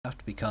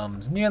Minecraft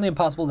becomes nearly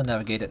impossible to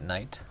navigate at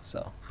night,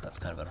 so that's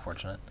kind of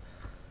unfortunate.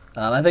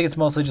 I think it's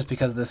mostly just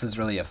because this is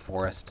really a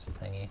forest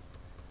thingy.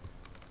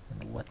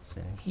 And what's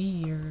in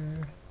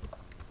here?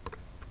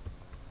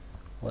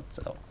 What's...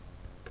 oh.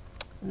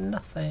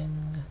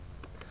 Nothing.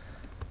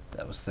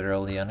 That was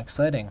thoroughly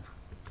unexciting.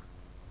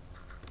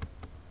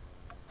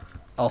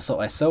 Also,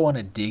 I so want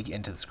to dig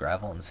into this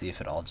gravel and see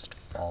if it all just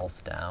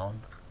falls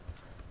down.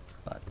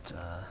 But,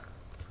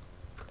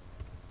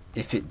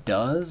 if it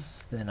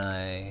does, then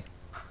I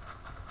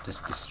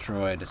just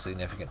destroyed a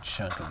significant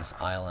chunk of this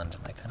island,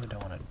 and I kind of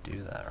don't want to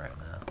do that right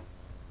now.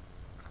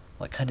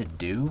 Well, I kind of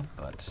do,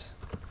 but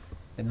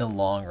in the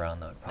long run,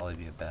 that would probably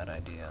be a bad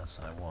idea,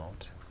 so I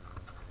won't.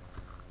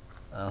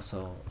 I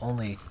also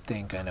only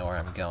think I know where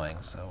I'm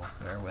going, so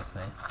bear with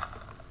me.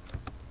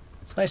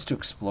 It's nice to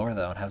explore,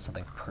 though, and have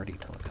something pretty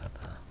to look at,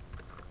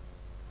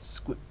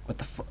 though. What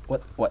the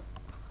what?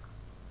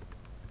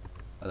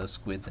 Are those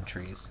squids and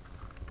trees?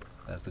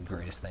 That's the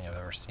greatest thing I've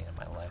ever seen in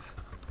my life.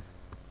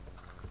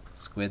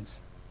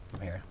 Squids,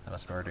 come here. I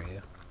must murder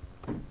you.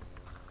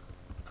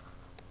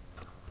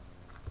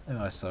 I'm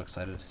always so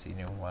excited to see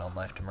new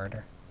wildlife to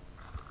murder.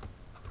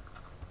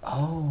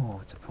 Oh,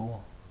 it's a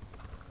pool.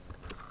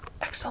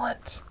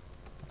 Excellent!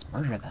 Let's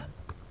murder them.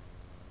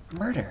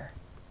 Murder!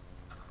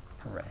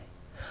 Hooray.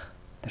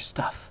 There's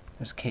stuff.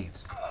 There's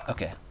caves.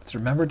 Okay, let's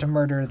remember to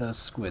murder those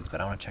squids,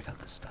 but I want to check out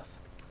this stuff.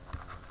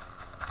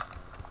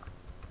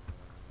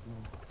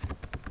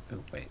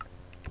 Ooh, wait.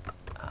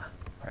 Ah,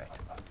 right.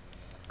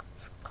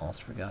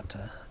 Almost forgot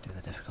to do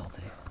the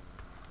difficulty.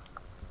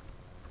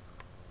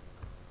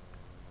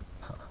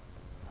 Huh.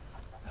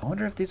 I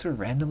wonder if these were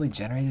randomly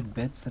generated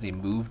bits that he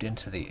moved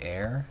into the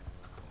air,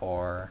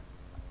 or...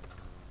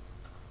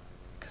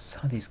 because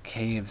some of these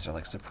caves are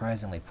like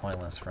surprisingly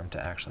pointless for him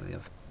to actually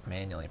have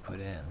manually put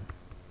in.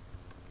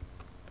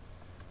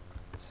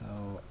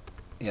 So,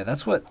 yeah,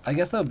 that's what... I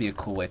guess that would be a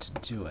cool way to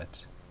do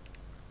it.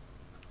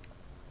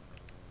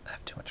 I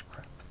have too much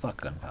crap.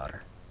 Fuck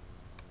gunpowder.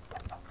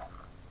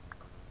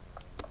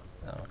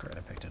 Oh, great, I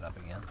picked it up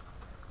again.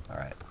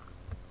 Alright.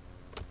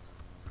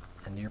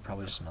 And you're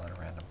probably just another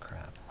random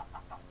crap.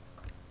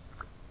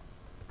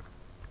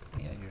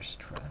 Yeah, you're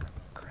just random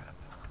crap.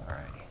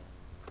 Alrighty.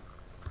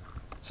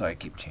 Sorry, I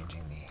keep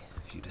changing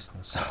the view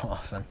distance so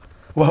often.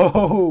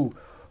 Whoa!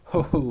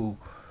 Whoa!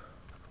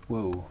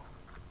 Whoa.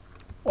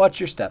 Watch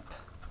your step.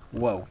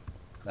 Whoa.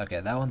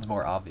 Okay, that one's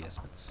more obvious,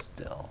 but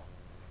still.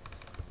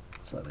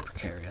 Slightly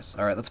precarious.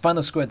 Alright, let's find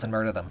those squids and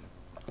murder them.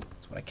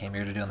 That's what I came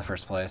here to do in the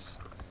first place.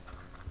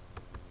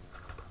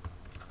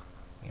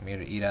 I came here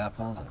to eat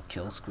apples and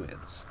kill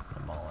squids.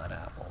 I'm all out of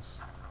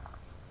apples.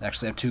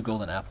 Actually, I have 2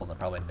 golden apples I'm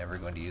probably never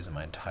going to use in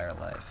my entire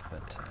life,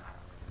 but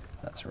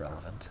that's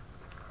irrelevant.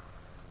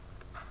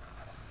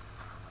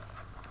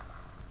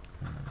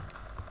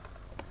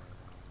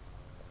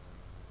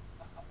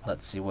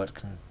 Let's see what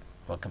can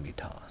be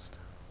tossed.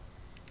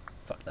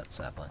 Fuck that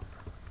sapling.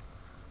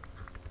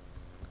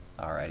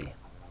 Alrighty.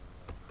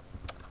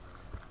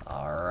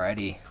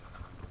 Alrighty.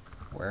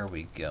 Where are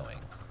we going?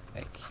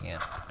 I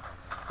can't...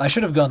 I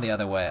should have gone the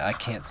other way. I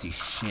can't see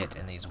shit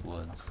in these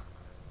woods.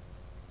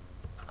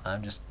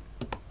 I'm just...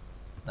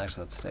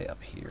 Actually, let's stay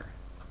up here.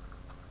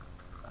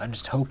 I'm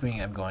just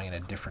hoping I'm going in a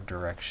different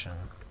direction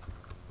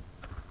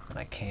than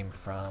I came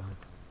from.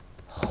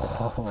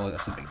 Oh,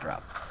 that's a big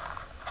drop.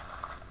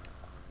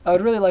 I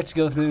would really like to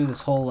go through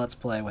this whole Let's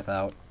Play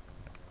without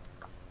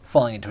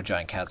falling into a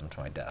giant chasm to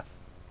my death.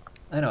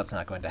 I know it's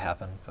not going to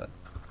happen, but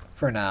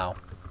for now,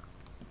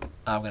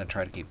 I'm going to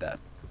try to keep that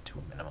to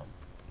a minimum.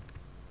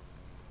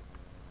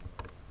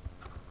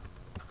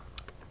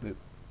 Boop.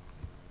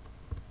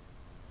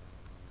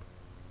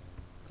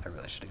 I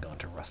really should have gone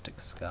to Rustic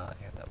Sky,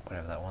 or that,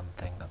 whatever that one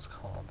thing was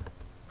called.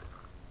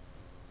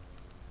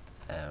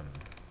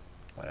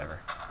 Whatever.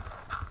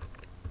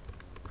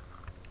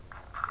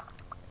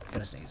 I'm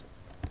gonna sneeze.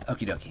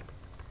 Okie dokie.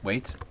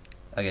 Wait.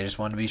 Okay, I just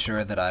wanted to be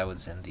sure that I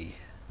was in the...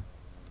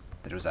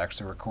 that it was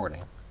actually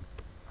recording.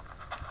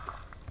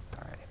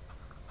 Alright.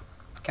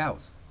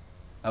 Cows.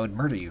 I would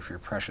murder you for your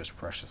precious,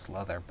 precious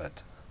leather,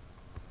 but...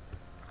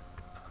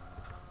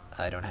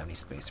 I don't have any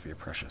space for your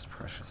precious,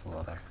 precious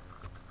leather.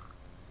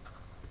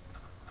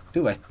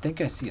 Ooh, I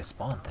think I see a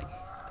spawn thingy.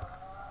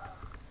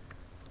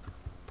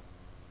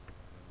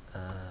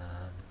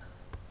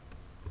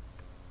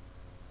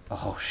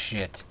 Oh,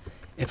 shit.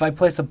 If I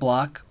place a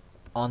block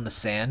on the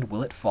sand,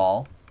 will it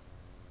fall?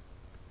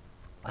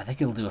 I think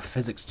it'll do a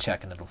physics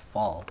check and it'll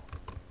fall.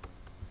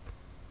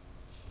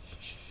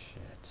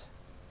 Shit.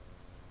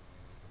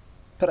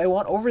 But I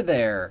want over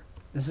there.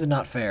 This is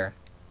not fair.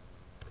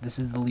 This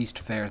is the least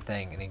fair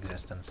thing in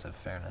existence of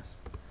fairness.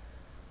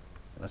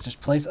 Let's just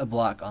place a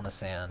block on the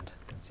sand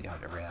and see how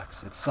it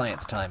reacts. It's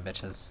science time,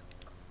 bitches.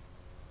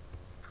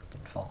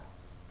 Didn't fall.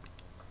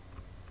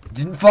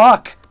 Didn't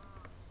fuck!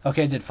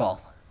 Okay, it did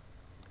fall.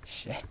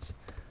 Shit.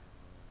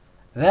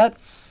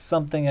 That's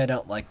something I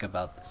don't like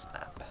about this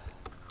map.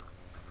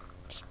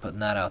 Just putting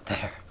that out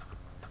there.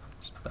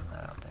 Just putting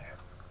that out there.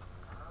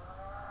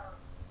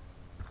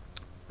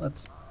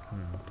 Let's...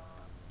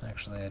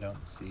 Actually, I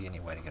don't see any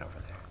way to get over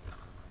there.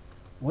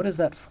 What is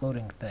that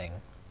floating thing?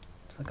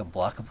 It's like a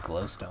block of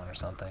glowstone or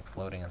something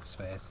floating in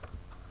space.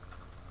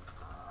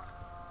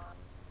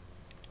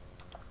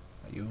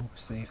 Are you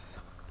safe?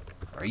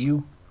 Are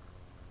you?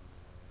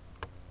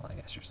 Well, I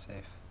guess you're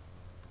safe.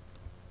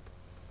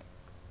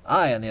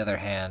 I, on the other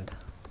hand,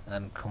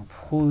 am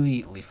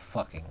completely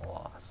fucking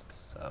lost,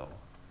 so...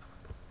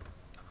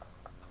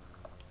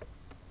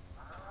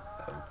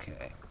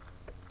 Okay.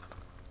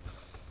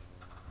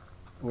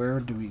 Where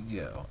do we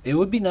go? It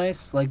would be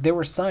nice, like, there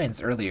were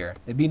signs earlier.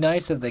 It'd be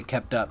nice if they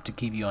kept up to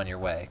keep you on your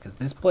way, because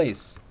this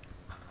place...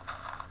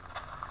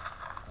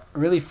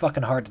 really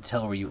fucking hard to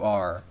tell where you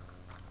are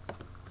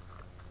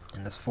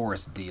in this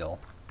forest deal.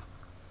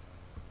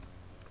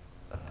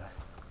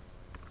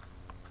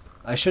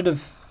 I should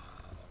have...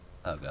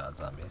 Oh god,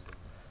 zombies.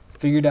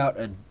 Figured out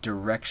a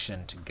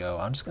direction to go.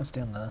 I'm just gonna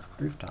stay on the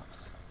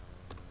rooftops.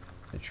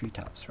 The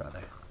treetops,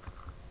 rather.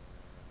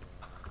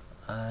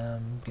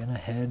 I'm gonna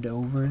head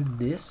over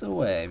this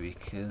way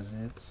because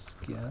it's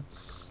got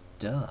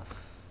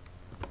stuff.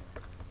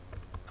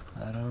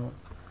 I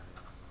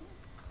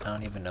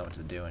don't even know what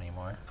to do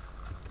anymore.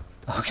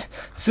 Okay,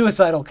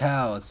 suicidal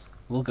cows.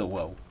 We'll go.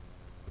 Whoa.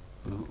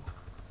 Ooh.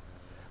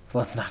 So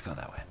let's not go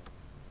that way.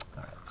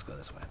 All right, let's go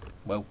this way.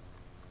 Whoa.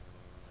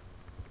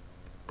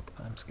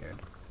 I'm scared.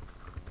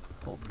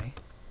 Hold me.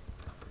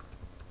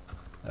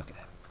 Okay.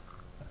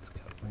 Let's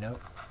go.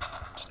 Nope.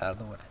 Just out of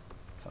the way.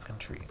 Fucking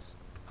trees.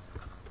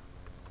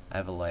 I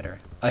have a lighter.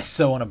 I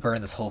so want to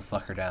burn this whole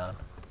fucker down.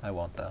 I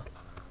won't, though.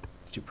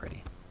 It's too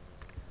pretty.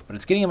 But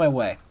it's getting in my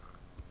way.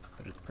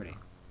 But it's pretty.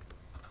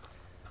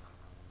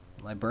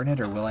 Will I burn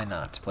it or will I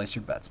not? Place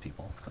your bets,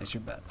 people. Place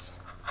your bets.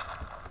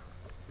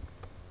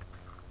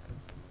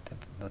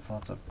 That's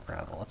lots of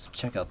gravel. Let's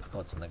check out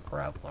what's in the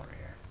gravel over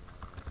here.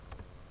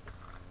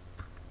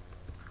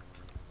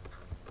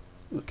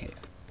 Ooh, a cave.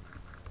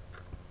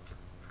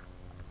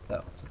 Oh,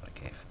 it's not a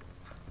cave.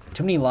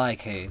 Too many lie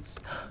caves.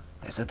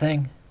 There's a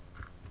thing.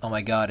 Oh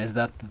my god, is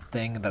that the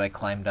thing that I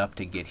climbed up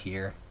to get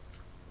here?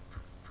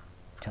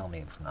 Tell me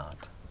it's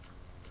not.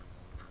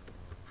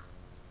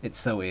 It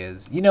so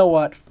is. You know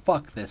what?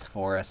 Fuck this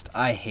forest.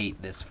 I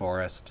hate this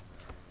forest.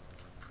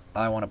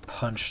 I want to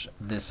punch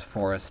this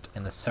forest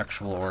in the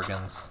sexual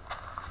organs.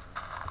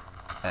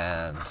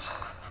 And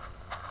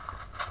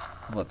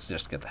let's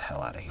just get the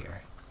hell out of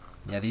here.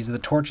 Yeah, these are the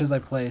torches I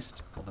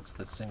placed. Well, that's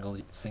the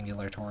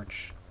singular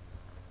torch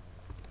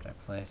that I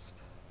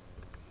placed.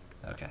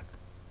 Okay.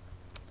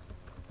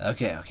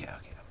 Okay.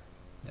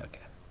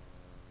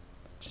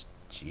 Let's just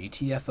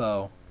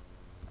GTFO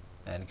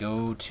and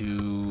go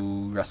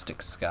to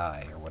Rustic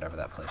Sky, or whatever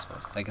that place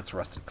was. I think it's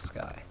Rustic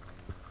Sky.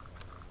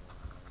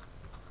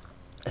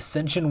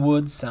 Ascension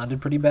Woods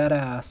sounded pretty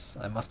badass,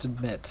 I must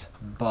admit,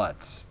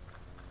 but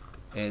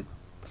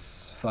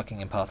it's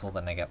fucking impossible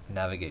to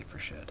navigate for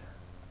shit.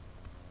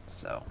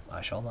 So,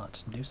 I shall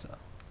not do so.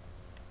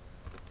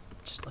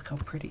 Just look how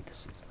pretty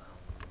this is,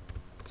 though.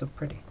 It's so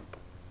pretty.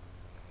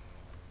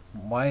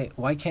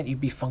 Why can't you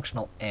be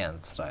functional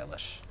and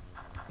stylish?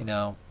 You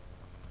know,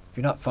 if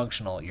you're not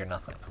functional, you're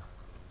nothing.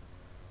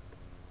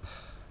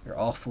 You're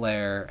all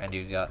flair and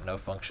you got no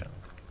function.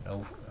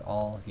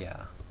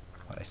 Yeah,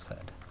 what I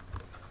said.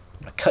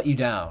 I'm gonna cut you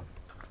down.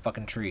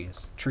 Fucking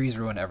trees. Trees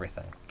ruin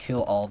everything.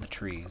 Kill all the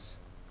trees.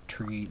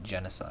 Tree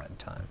genocide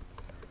time.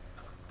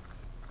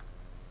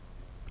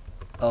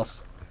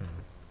 Else, I'm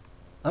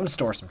gonna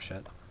store some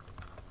shit.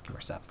 Give her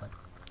a sapling.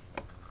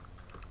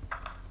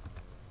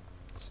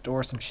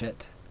 Store some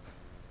shit.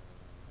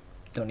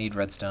 Don't need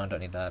redstone, don't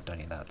need that, don't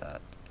need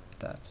that.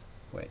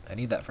 Wait, I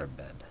need that for a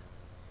bed.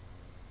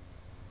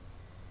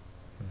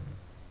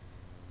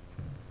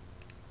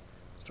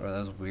 Store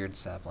those weird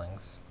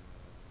saplings.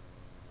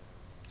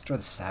 Store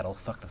the saddle,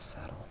 fuck the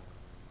saddle.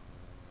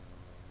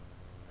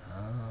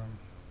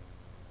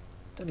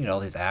 Don't need all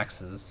these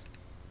axes.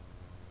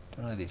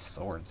 Don't need these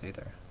swords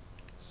either.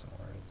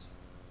 Swords.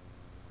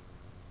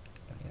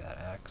 Don't need that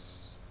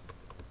axe.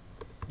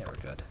 Yeah,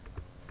 we're good.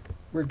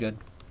 We're good.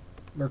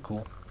 We're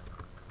cool.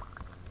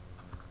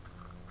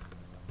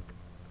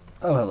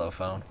 Oh, hello,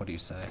 phone. What do you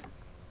say?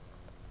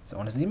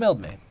 Someone has emailed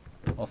me.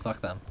 Well,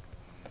 fuck them.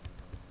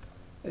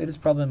 It is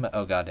probably my...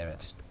 Oh, god damn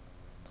it.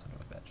 Son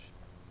of a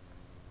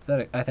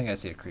bitch. I think I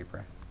see a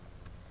creeper.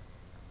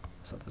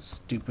 So the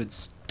stupid,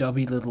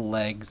 stubby little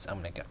legs. I'm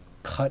gonna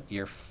cut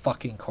your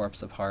fucking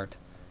corpse apart.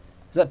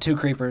 Is that 2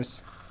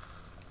 creepers?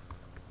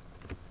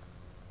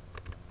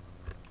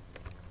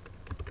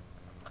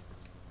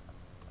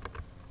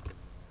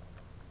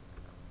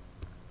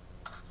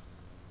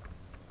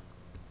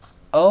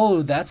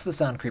 Oh, that's the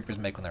sound creepers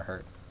make when they're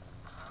hurt.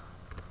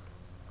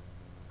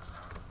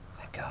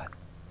 Thank God.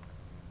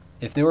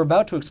 If they were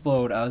about to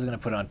explode, I was going to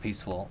put it on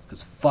peaceful,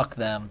 because fuck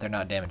them, they're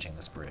not damaging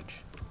this bridge.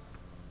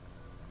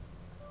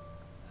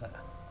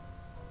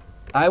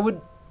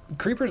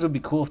 Creepers would be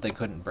cool if they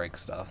couldn't break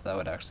stuff. That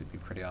would actually be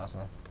pretty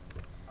awesome.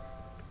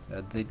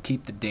 They'd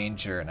keep the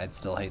danger, and I'd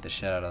still hate the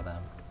shit out of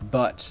them.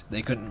 But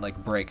they couldn't,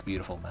 like, break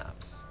beautiful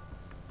maps.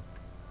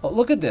 Oh,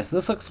 look at this.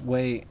 This looks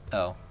way...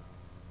 Oh.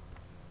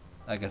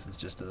 I guess it's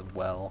just a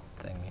well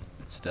thing,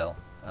 but still,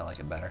 I like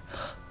it better.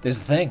 There's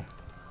the thing.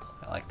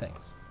 I like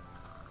things.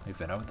 We've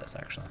been over this,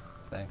 actually,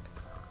 I think.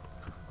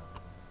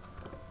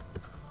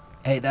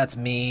 Hey, that's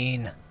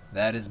mean.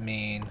 That is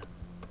mean.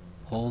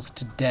 Holes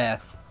to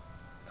death.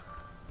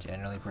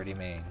 Generally pretty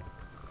mean.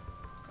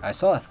 I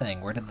saw a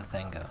thing. Where did the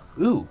thing go?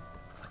 Ooh,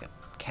 it's like a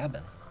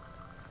cabin.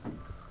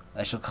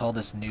 I shall call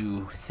this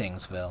new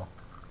Thingsville.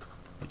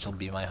 It shall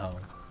be my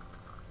home.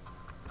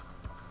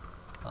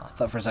 Oh, I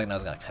thought for a second I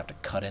was going to have to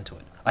cut into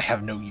it. I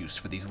have no use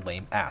for these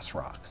lame ass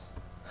rocks.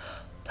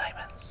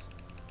 Diamonds.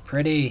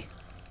 Pretty.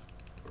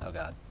 Oh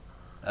god.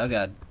 Oh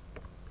god.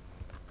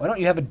 Why don't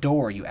you have a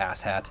door, you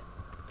asshat?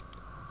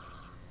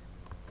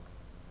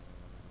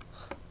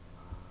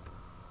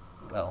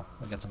 Well,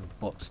 we got some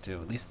books too.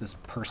 At least this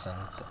person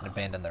that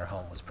abandoned their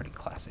home was pretty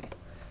classy.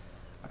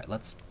 Alright,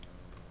 let's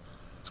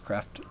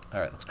craft.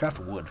 Alright, let's craft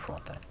wood for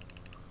one thing.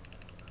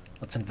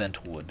 Let's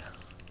invent wood.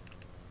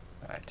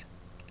 Alright.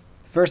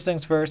 First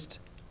things first,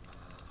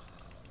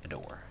 a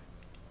door.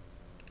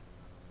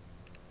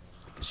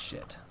 Because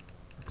shit.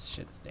 This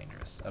shit is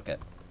dangerous. Okay.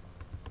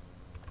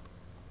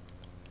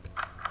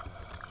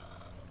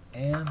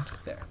 And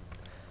there.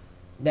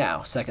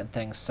 Now, second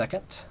things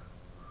second.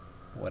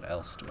 What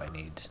else do I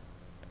need?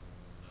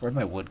 Where'd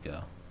my wood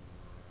go?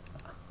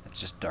 It's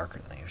just darker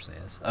than it usually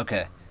is.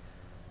 Okay.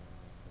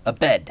 A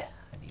bed.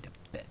 I need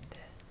a bed.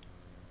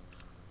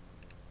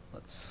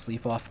 Let's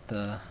sleep off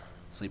the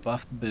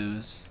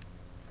booze.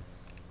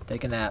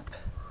 Take a nap.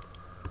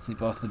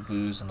 Sleep off the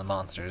booze and the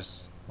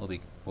monsters will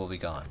be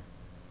gone.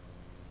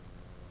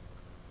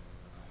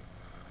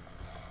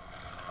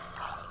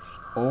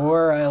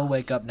 Or I'll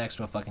wake up next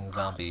to a fucking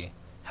zombie.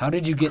 How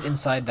did you get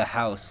inside the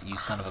house, you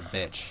son of a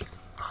bitch?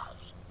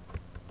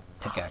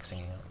 Pickaxing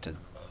you to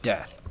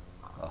death.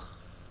 Ugh.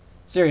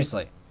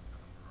 Seriously.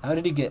 How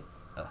did he get...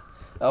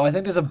 Oh, I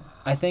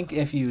think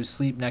if you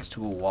sleep next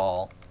to a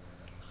wall...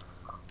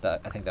 I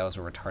think that was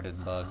a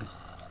retarded bug.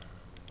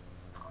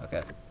 Okay,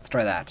 let's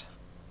try that.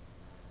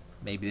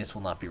 Maybe this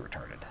will not be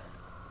retarded.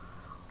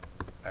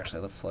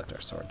 Actually, let's select our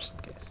sword just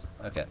in case.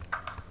 Okay.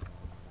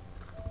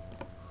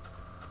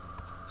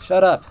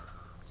 Shut up!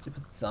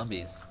 Stupid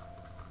zombies.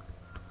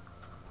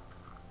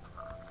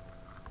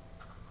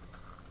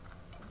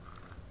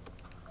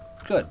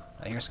 Good.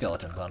 I hear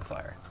skeletons on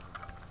fire.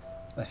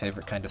 It's my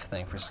favorite kind of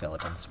thing for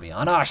skeletons to be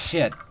on. Ah,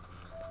 shit!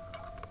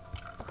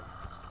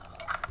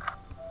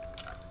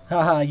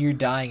 Haha, you're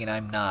dying and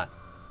I'm not.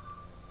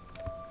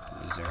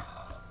 Loser.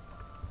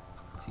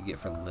 That's what you get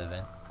for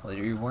living. Well,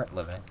 you weren't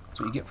living. That's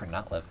what you get for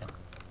not living.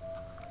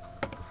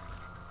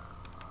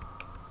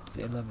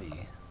 C'est la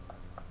vie.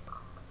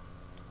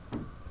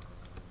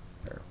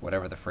 Or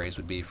whatever the phrase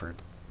would be for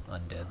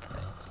undead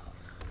things.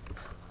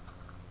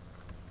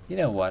 You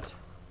know what?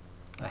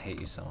 I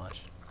hate you so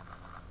much.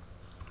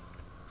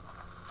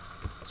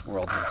 This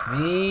world hates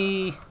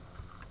me.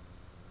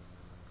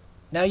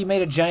 Now you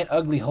made a giant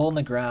ugly hole in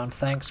the ground.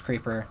 Thanks,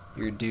 creeper.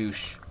 You're a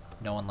douche.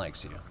 No one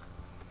likes you.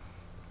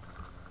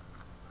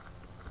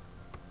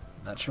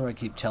 Not sure I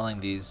keep telling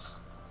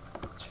these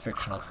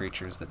fictional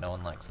creatures that no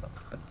one likes them,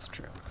 but it's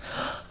true.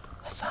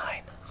 A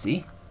sign.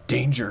 See?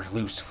 Danger,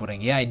 loose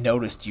footing. Yeah, I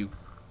noticed, you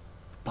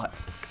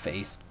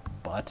butt-faced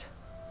butt.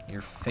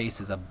 Your face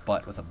is a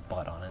butt with a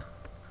butt on it.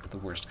 The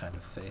worst kind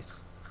of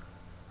face.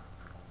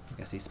 I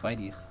guess these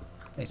Spideys.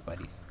 Hey,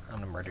 Spideys. I'm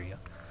gonna murder you.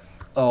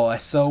 Oh, I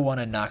so want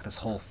to knock this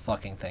whole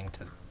fucking thing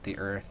to the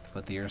earth,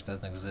 but the earth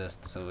doesn't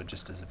exist, so it would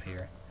just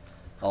disappear.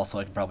 Also,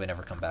 I could probably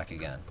never come back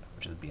again,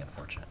 which would be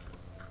unfortunate.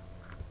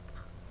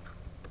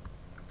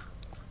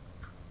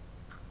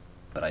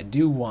 But I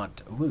do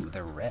want... Ooh,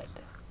 they're red.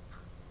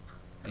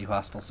 Are you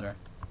hostile, sir?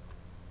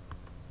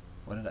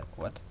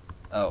 What?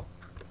 Oh.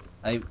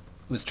 I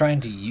was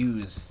trying to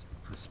use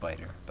the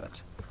spider,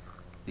 but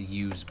the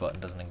use button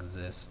doesn't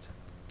exist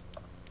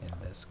in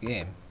this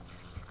game.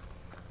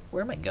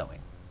 Where am I going?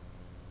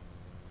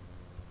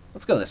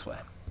 Let's go this way.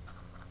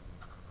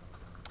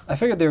 I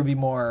figured there would be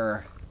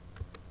more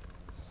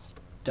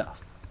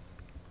stuff.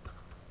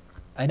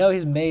 I know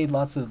he's made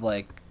lots of,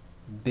 like,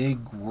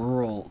 big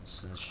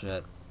worlds and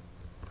shit.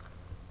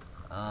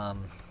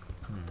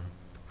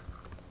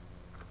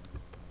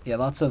 Yeah,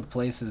 lots of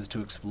places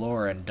to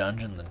explore and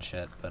dungeons and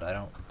shit, but I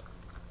don't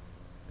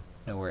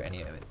know where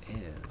any of it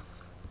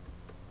is.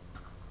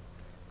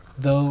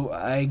 Though,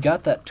 I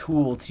got that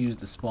tool to use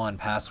the spawn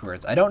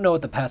passwords. I don't know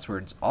what the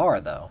passwords are,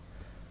 though.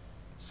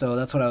 So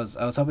that's what I was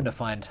hoping to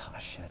find. Oh,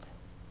 shit.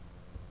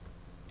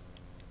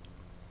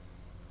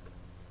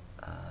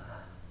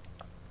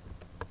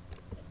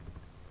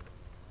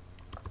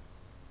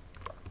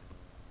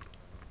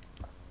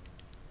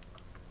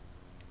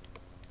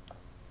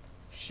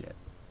 Shit.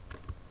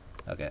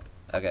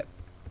 Okay.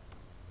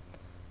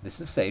 This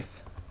is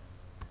safe.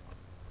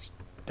 Just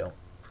don't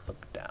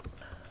look down.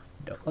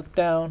 Don't look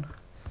down.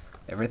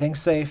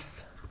 Everything's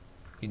safe.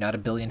 You're not a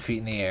billion feet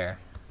in the air.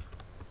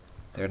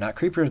 There are not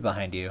creepers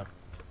behind you.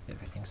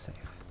 Everything's safe.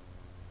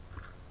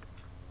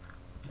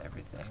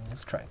 Everything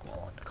is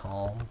tranquil and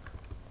calm.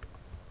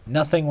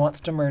 Nothing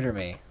wants to murder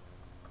me.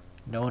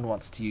 No one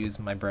wants to use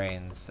my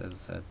brains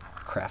as a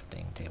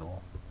crafting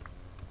table.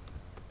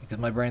 Because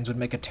my brains would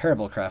make a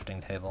terrible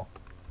crafting table.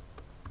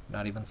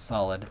 Not even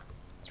solid.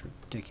 It's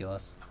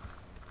ridiculous.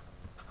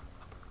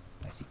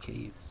 I see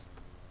caves.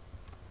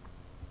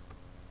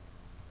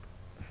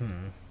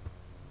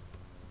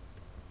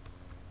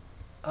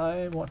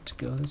 I want to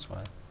go this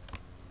way.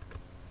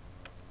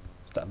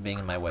 Stop being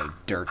in my way,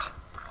 dirt.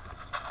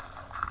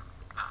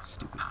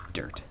 Stupid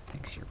dirt.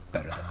 Thinks you're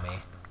better than me.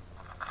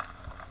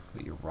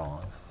 But you're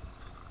wrong.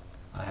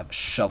 I have a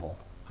shovel.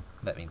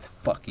 That means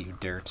fuck you,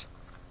 dirt.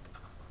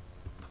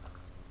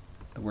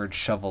 The word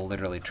shovel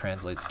literally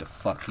translates to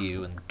fuck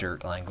you in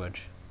dirt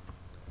language.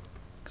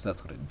 Because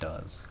that's what it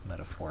does,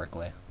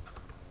 metaphorically.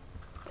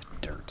 The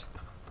dirt.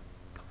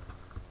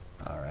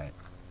 Alright.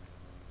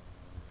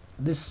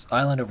 This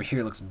island over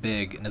here looks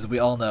big, and as we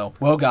all know...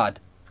 Whoa, God!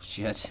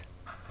 Shit.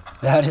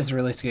 That is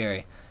really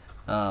scary.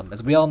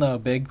 As we all know,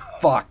 big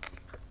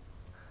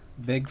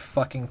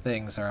fucking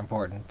things are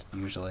important,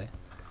 usually.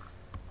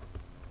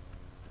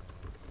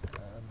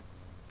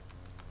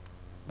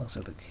 Looks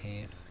like the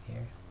cave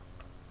here.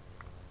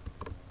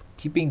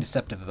 Keep being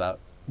deceptive about...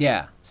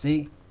 Yeah,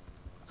 see?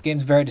 This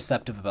game's very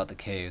deceptive about the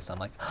caves. I'm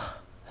like,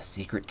 a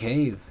secret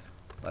cave.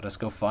 Let us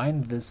go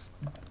find this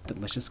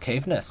delicious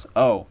caveness.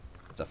 Oh,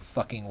 it's a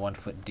fucking 1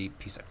 foot deep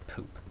piece of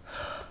poop.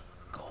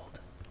 Gold.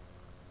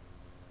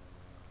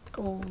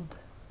 Gold.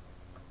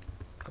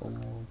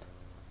 Gold.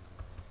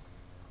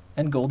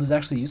 And gold is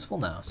actually useful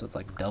now, so it's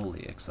like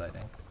doubly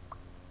exciting.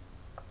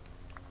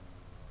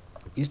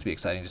 It used to be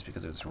exciting just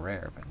because it was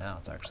rare, but now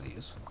it's actually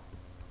useful.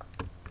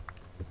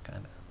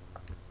 Kinda.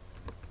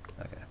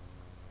 Okay.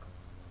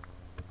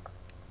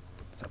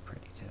 So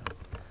pretty, too.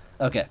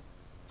 Okay.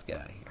 Let's get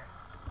out of here.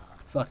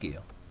 Fuck you.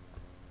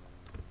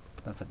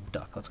 That's a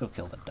duck. Let's go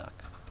kill the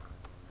duck.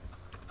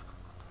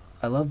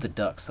 I love the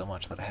ducks so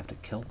much that I have to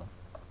kill them.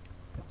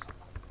 It's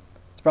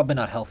probably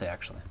not healthy,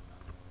 actually.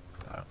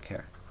 I don't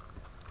care.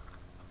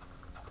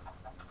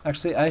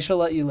 Actually, I shall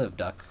let you live,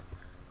 duck.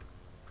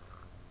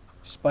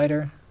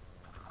 Spider,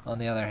 on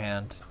the other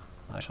hand,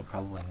 I shall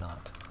probably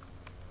not.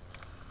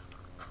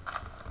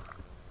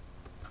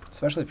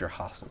 Especially if you're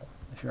hostile.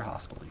 If you're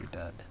hostile, you're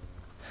dead.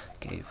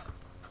 Cave.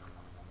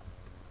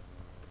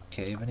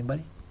 Cave,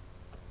 anybody?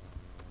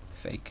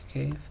 Fake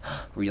cave?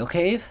 Real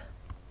cave?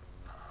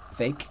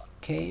 Fake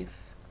cave?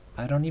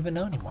 I don't even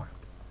know anymore.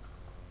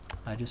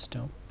 I just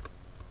don't.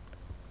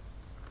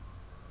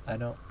 I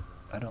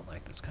don't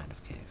like this kind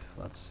of cave.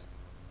 Let's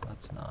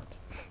not.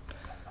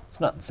 Let's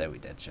not say we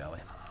did, shall we?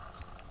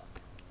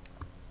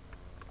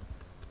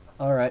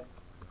 Alright.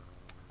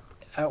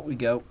 Out we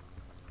go.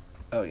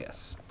 Oh,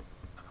 yes.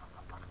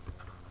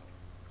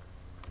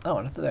 Oh,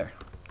 nothing there.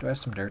 Do I have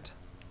some dirt?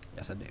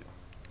 Yes, I do.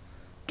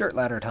 Dirt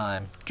ladder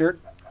time. Dirt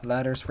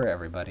ladders for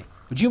everybody.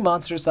 Would you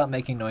monsters stop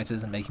making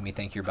noises and making me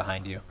think you're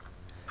behind you?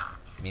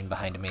 I mean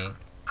behind me.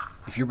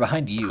 If you're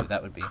behind you,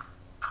 that would be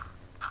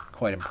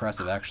quite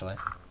impressive, actually.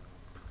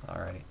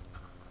 Alrighty.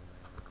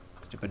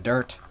 Stupid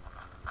dirt.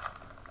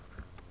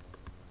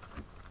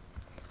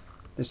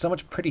 There's so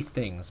much pretty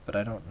things, but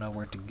I don't know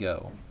where to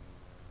go.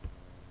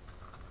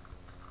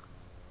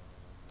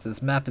 So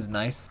this map is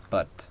nice,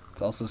 but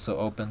it's also so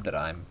open that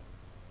I'm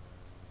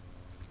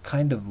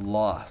kind of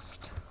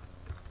lost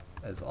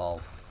as all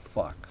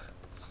fuck.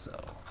 So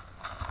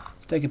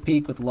let's take a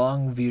peek with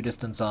long view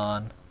distance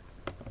on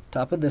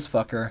top of this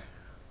fucker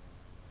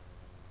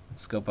and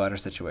scope out our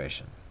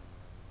situation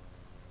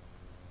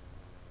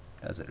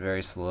as it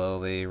very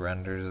slowly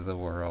renders the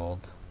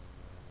world.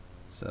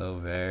 So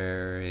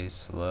very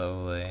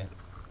slowly.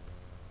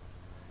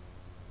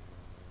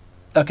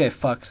 Okay,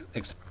 fuck.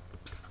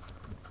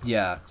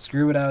 Yeah,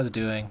 screw what I was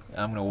doing.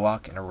 I'm gonna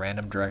walk in a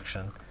random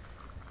direction.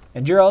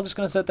 And you're all just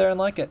gonna sit there and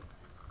like it.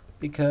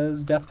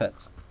 Because death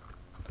pits.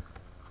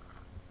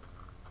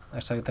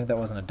 Actually, I think that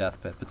wasn't a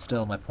death pit, but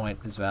still, my point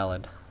is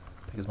valid.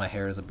 Because my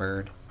hair is a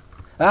bird.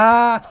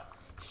 Ah!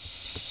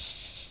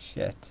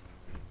 Shit.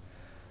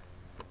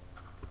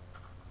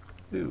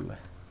 Ooh.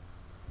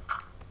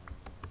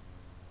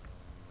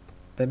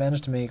 They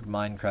managed to make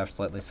Minecraft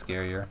slightly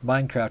scarier.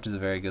 Minecraft is a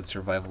very good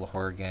survival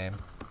horror game.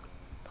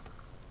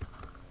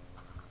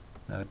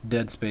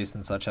 Dead Space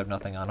and such have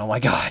nothing on. Oh my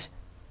god!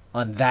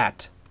 On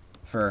that!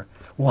 For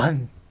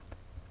one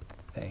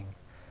thing.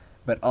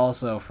 But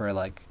also for,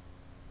 like,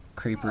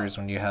 creepers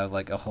when you have,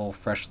 like, a whole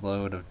fresh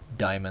load of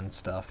diamond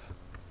stuff.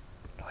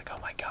 You're like, oh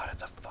my god,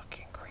 it's a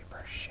fucking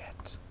creeper.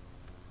 Shit.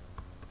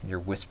 And you're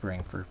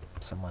whispering for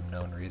some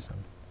unknown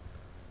reason.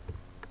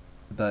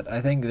 But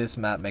I think this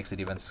map makes it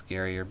even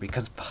scarier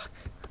because, fuck,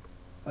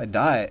 if I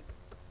die,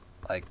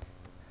 like,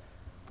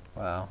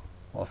 wow.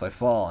 Well, if I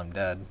fall, I'm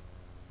dead.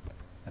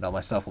 And all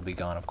my stuff will be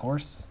gone, of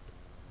course.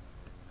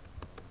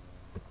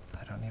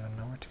 I don't even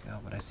know where to go,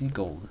 but I see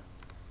gold.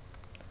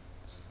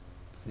 It's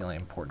the only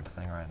important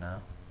thing right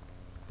now.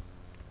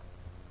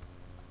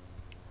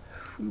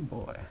 Whew,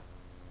 boy.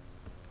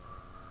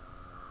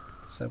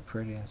 So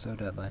pretty and so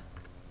deadly.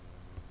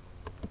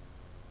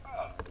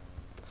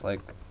 It's like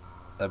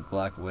a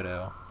black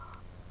widow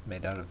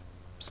made out of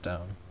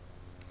stone.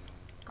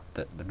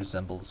 that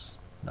resembles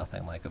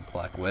nothing like a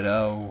Black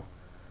Widow.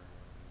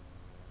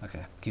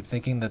 Okay, keep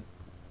thinking that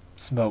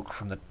smoke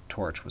from the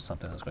torch was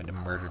something that was going to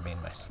murder me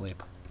in my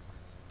sleep.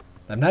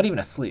 I'm not even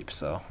asleep,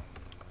 so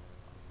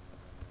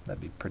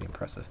that'd be pretty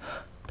impressive.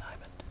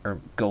 Diamond. Or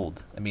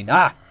gold. I mean,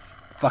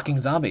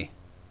 fucking zombie.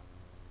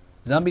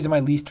 Zombies are my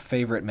least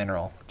favorite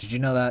mineral. Did you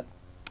know that?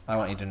 I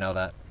want you to know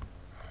that.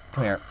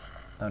 Come here.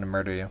 I'm gonna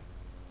murder you.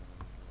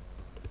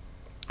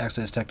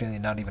 Actually, it's technically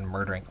not even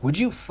murdering. Would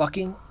you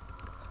fucking...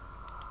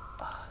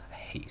 I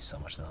hate you so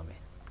much, zombie.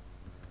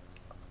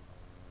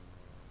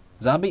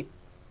 Zombie?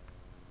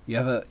 You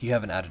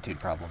have an attitude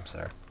problem,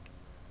 sir.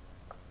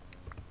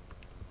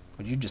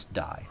 Would you just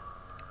die?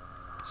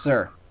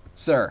 Sir.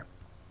 Sir.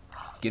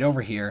 Get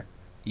over here.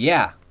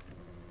 Yeah!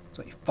 That's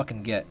what you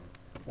fucking get.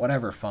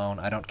 Whatever, phone.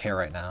 I don't care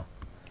right now.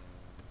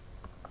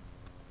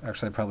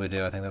 Actually, I probably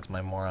do. I think that's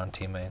my moron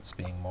teammates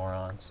being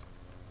morons.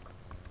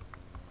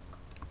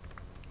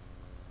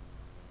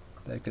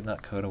 They could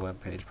not code a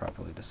web page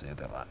properly to save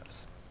their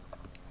lives.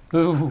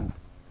 Ooh!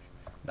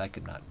 I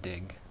could not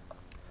dig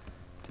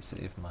to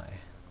save my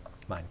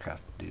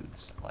Minecraft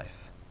dude's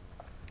life.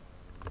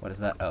 What is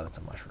that? Oh, that's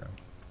a mushroom.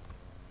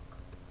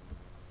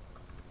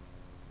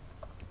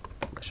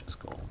 Delicious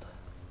gold.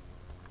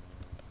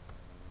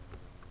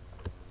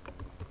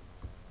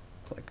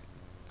 It's like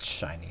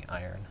shiny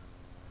iron.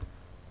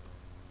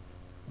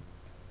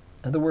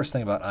 And the worst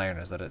thing about iron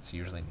is that it's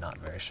usually not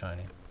very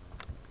shiny.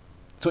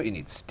 It's what you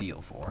need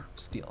steel for.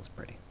 Steel's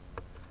pretty.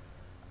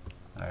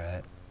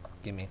 Alright,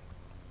 gimme.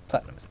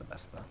 Platinum is the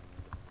best, though.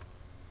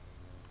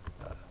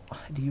 Why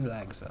do you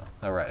lag so?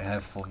 Alright, I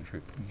have full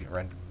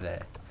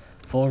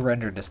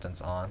render distance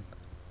on.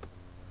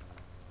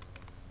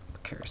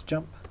 Precarious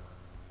jump.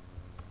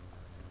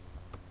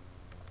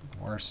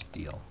 More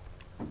steel.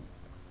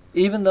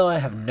 Even though I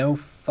have no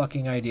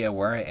fucking idea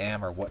where I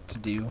am or what to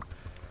do,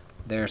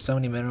 there are so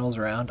many minerals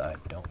around, I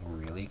don't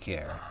really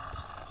care.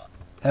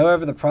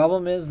 However, the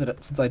problem is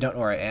that since I don't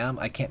know where I am,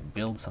 I can't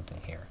build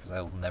something here, because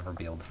I will never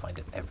be able to find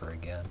it ever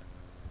again.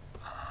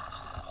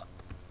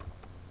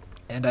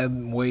 And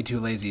I'm way too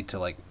lazy to,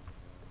 like,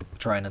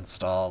 try and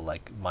install,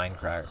 like,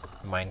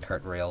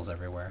 minecart rails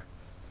everywhere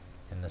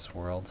in this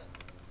world.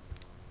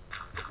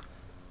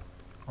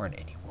 Or in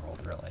any world,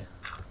 really.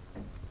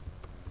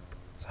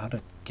 So how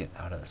to get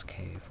out of this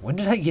cave? When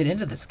did I get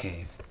into this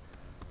cave?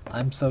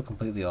 I'm so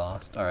completely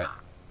lost. Alright.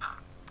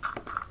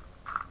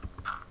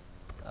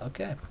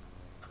 Okay.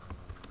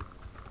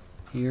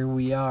 Here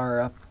we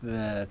are up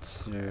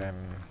at...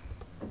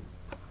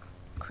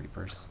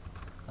 creepers.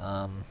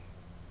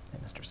 Hey,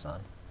 Mr.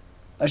 Sun.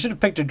 I should have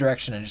picked a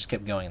direction and just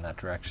kept going in that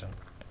direction.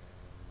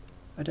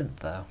 I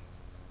didn't, though.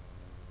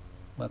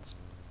 Let's...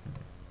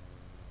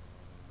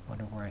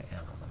 wonder where I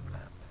am on the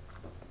map.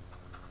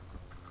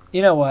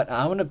 You know what?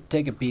 I'm gonna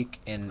take a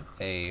peek in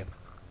a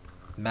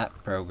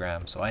map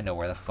program so I know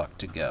where the fuck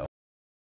to go.